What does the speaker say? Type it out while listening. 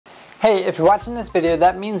Hey, if you're watching this video,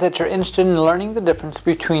 that means that you're interested in learning the difference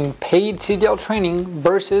between paid CDL training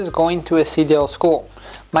versus going to a CDL school.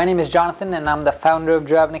 My name is Jonathan and I'm the founder of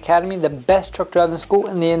Driving Academy, the best truck driving school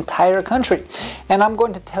in the entire country. And I'm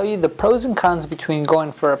going to tell you the pros and cons between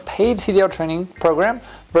going for a paid CDL training program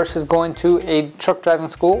versus going to a truck driving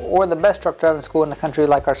school or the best truck driving school in the country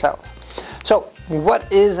like ourselves. So,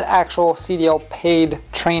 what is actual CDL paid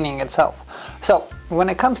training itself? So, when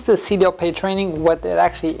it comes to CDL paid training, what it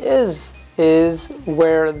actually is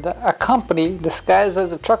where a company disguised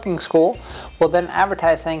as a trucking school will then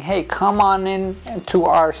advertise saying, hey, come on in to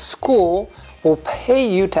our school, we'll pay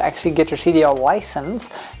you to actually get your CDL license,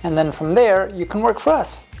 and then from there you can work for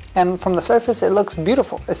us. And from the surface it looks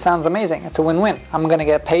beautiful, it sounds amazing, it's a win-win. I'm going to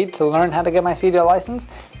get paid to learn how to get my CDL license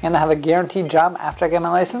and I have a guaranteed job after I get my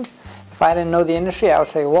license. If I didn't know the industry, I would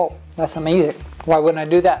say, whoa, that's amazing, why wouldn't I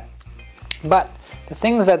do that? But the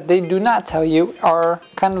things that they do not tell you are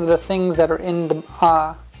kind of the things that are in the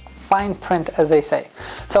fine print, as they say.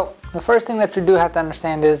 So the first thing that you do have to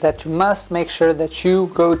understand is that you must make sure that you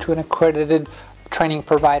go to an accredited training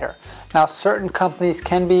provider. Now, certain companies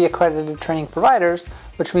can be accredited training providers,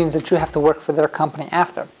 which means that you have to work for their company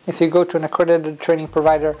after. If you go to an accredited training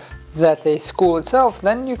provider that's a school itself,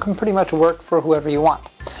 then you can pretty much work for whoever you want.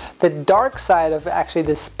 The dark side of actually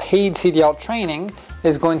this paid CDL training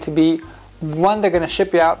is going to be, one, they're going to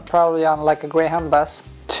ship you out probably on like a Greyhound bus.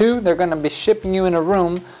 Two, they're going to be shipping you in a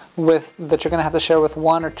room that you're going to have to share with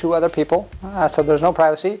one or two other people, so there's no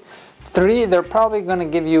privacy. Three, they're probably going to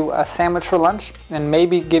give you a sandwich for lunch and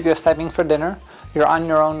maybe give you a stipend for dinner. You're on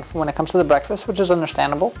your own when it comes to the breakfast, which is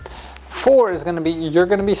understandable. Four is going to be, you're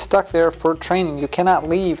going to be stuck there for training. You cannot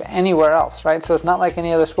leave anywhere else, right? So it's not like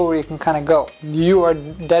any other school where you can kind of go. You are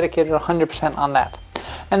dedicated 100% on that.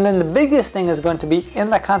 And then the biggest thing is going to be in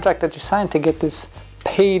the contract that you sign to get this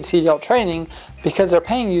paid CDL training, because they're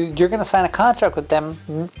paying you, you're going to sign a contract with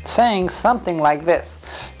them saying something like this.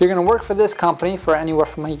 You're going to work for this company for anywhere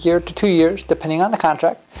from a year to 2 years, depending on the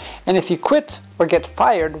contract. And if you quit or get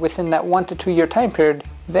fired within that 1 to 2 year time period,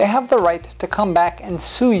 they have the right to come back and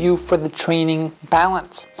sue you for the training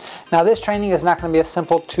balance. Now, this training is not going to be a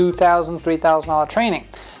simple $2,000, $3,000 training.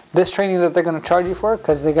 This training that they're going to charge you for,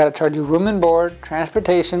 because they got to charge you room and board,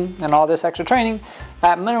 transportation, and all this extra training,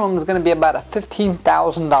 at minimum is going to be about a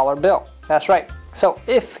 $15,000 bill. That's right. So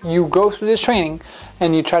if you go through this training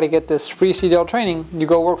and you try to get this free CDL training, you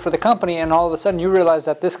go work for the company and all of a sudden you realize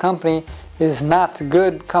that this company is not a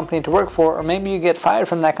good company to work for, or maybe you get fired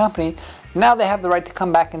from that company, now they have the right to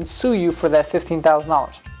come back and sue you for that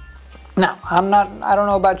 $15,000. Now, I don't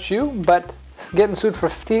know about you, but getting sued for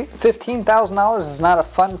 $15,000 is not a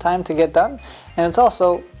fun time to get done, and it's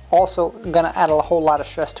also going to add a whole lot of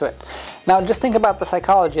stress to it. Now, just think about the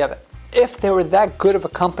psychology of it. If they were that good of a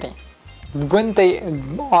company, wouldn't they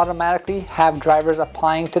automatically have drivers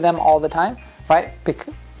applying to them all the time, right?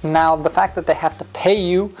 Now, the fact that they have to pay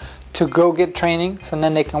you to go get training so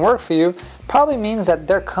then they can work for you probably means that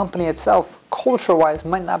their company itself, culture-wise,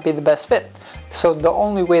 might not be the best fit. So the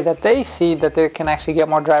only way that they see that they can actually get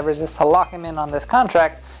more drivers is to lock them in on this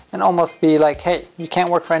contract and almost be like, hey, you can't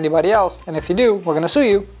work for anybody else, and if you do, we're going to sue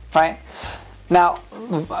you, right? Now,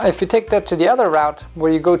 if you take that to the other route,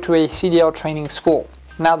 where you go to a CDL training school.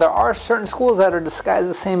 Now, there are certain schools that are disguised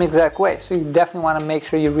the same exact way, so you definitely want to make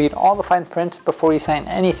sure you read all the fine print before you sign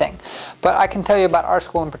anything. But I can tell you about our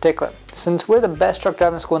school in particular. Since we're the best truck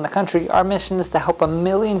driving school in the country, our mission is to help 1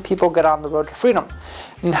 million people get on the road to freedom.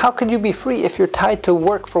 And how could you be free if you're tied to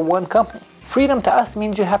work for one company? Freedom to us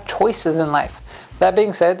means you have choices in life. That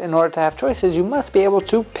being said, in order to have choices, you must be able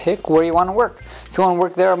to pick where you want to work. If you want to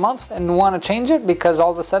work there a month and want to change it because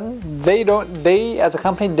all of a sudden they as a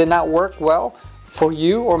company did not work well for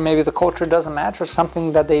you, or maybe the culture doesn't match, or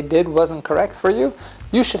something that they did wasn't correct for you,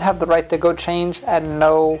 you should have the right to go change at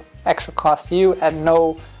no extra cost to you, at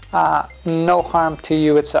no harm to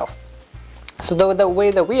you itself. So the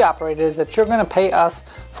way that we operate is that you're going to pay us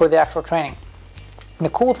for the actual training. The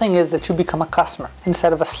cool thing is that you become a customer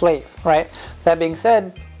instead of a slave, right? That being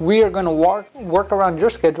said, we are going to work around your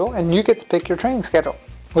schedule and you get to pick your training schedule,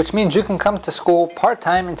 which means you can come to school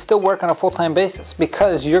part-time and still work on a full-time basis,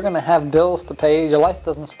 because you're going to have bills to pay. Your life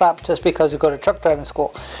doesn't stop just because you go to truck driving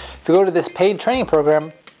school. If you go to this paid training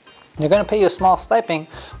program, you're going to pay you a small stipend,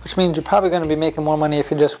 which means you're probably going to be making more money if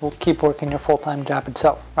you just keep working your full-time job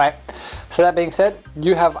itself, right? So that being said,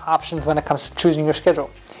 you have options when it comes to choosing your schedule.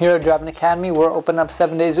 Here at Driving Academy, we're open up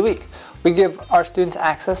 7 days a week. We give our students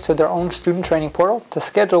access to their own student training portal to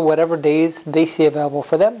schedule whatever days they see available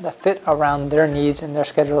for them that fit around their needs and their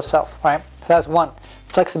schedule itself, right? So that's one.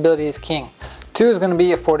 Flexibility is king. Two is going to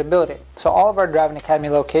be affordability. So all of our Driving Academy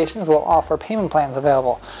locations will offer payment plans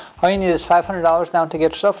available. All you need is $500 down to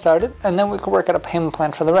get yourself started, and then we can work out a payment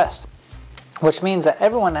plan for the rest. Which means that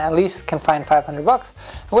everyone at least can find $500 bucks.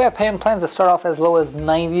 And we have payment plans that start off as low as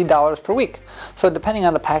 $90 per week. So depending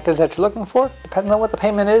on the package that you're looking for, depends on what the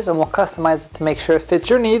payment is, and we'll customize it to make sure it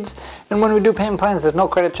fits your needs. And when we do payment plans, there's no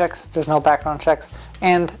credit checks, there's no background checks,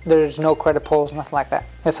 and there's no credit pulls, nothing like that.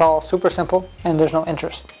 It's all super simple, and there's no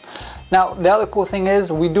interest. Now, the other cool thing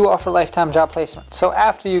is we do offer lifetime job placement. So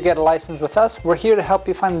after you get a license with us, we're here to help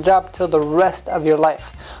you find a job till the rest of your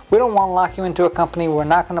life. We don't want to lock you into a company. We're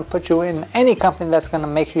not going to put you in any company that's going to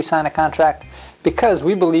make you sign a contract, because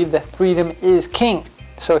we believe that freedom is king.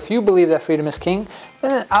 So if you believe that freedom is king,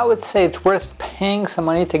 then I would say it's worth paying some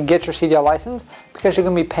money to get your CDL license, because you're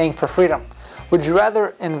going to be paying for freedom. Would you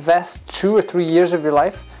rather invest 2 or 3 years of your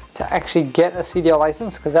life to actually get a CDL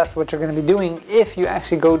license? Because that's what you're going to be doing if you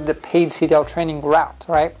actually go the paid CDL training route,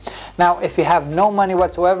 right? Now, if you have no money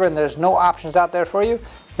whatsoever and there's no options out there for you,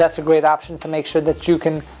 that's a great option to make sure that you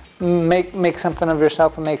can make something of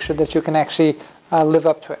yourself and make sure that you can actually live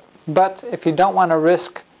up to it. But if you don't want to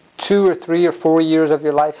risk 2 or 3 or 4 years of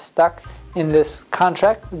your life stuck in this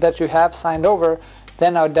contract that you have signed over,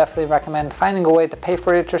 then I would definitely recommend finding a way to pay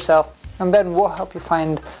for it yourself, and then we'll help you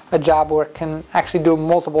find a job where it can actually do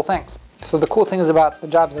multiple things. So the cool things about the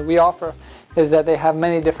jobs that we offer is that they have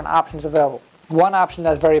many different options available. One option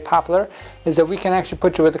that's very popular is that we can actually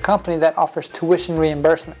put you with a company that offers tuition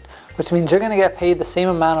reimbursement, which means you're going to get paid the same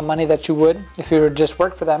amount of money that you would if you were just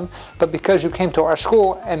work for them, but because you came to our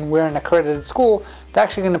school and we're an accredited school, they're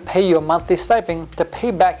actually going to pay you a monthly stipend to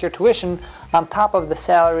pay back your tuition on top of the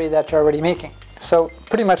salary that you're already making. So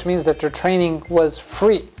pretty much means that your training was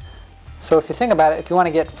free. So if you think about it, if you want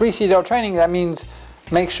to get free CDL training, that means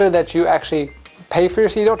make sure that you actually pay for your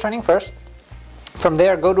CDL training first. From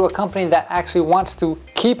there, go to a company that actually wants to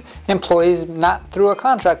keep employees not through a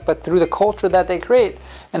contract, but through the culture that they create,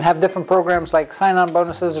 and have different programs like sign-on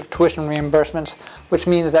bonuses or tuition reimbursements, which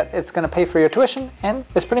means that it's going to pay for your tuition and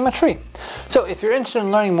it's pretty much free. So if you're interested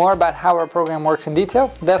in learning more about how our program works in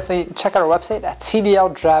detail, definitely check out our website at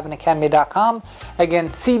cdldrivingacademy.com. Again,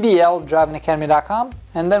 cdldrivingacademy.com,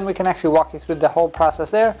 and then we can actually walk you through the whole process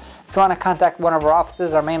there. If you want to contact one of our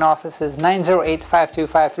offices, our main office is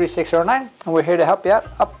 908-525-3609, and we're here to help you out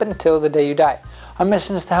up until the day you die. Our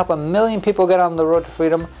mission is to help 1 million people get on the road to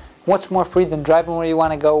freedom. What's more free than driving where you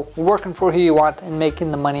want to go, working for who you want, and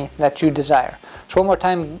making the money that you desire? So one more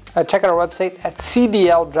time, check out our website at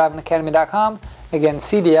cdldrivingacademy.com. Again,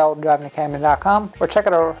 cdldrivingacademy.com, or check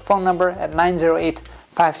out our phone number at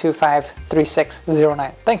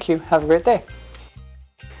 908-525-3609. Thank you. Have a great day.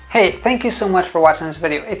 Hey, thank you so much for watching this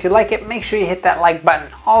video. If you like it, make sure you hit that like button.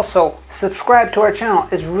 Also, subscribe to our channel.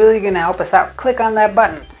 It's really going to help us out. Click on that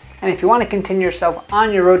button. And if you want to continue yourself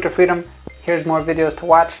on your road to freedom, here's more videos to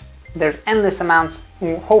watch. There's endless amounts.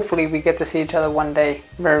 Hopefully we get to see each other one day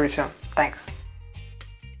very soon. Thanks.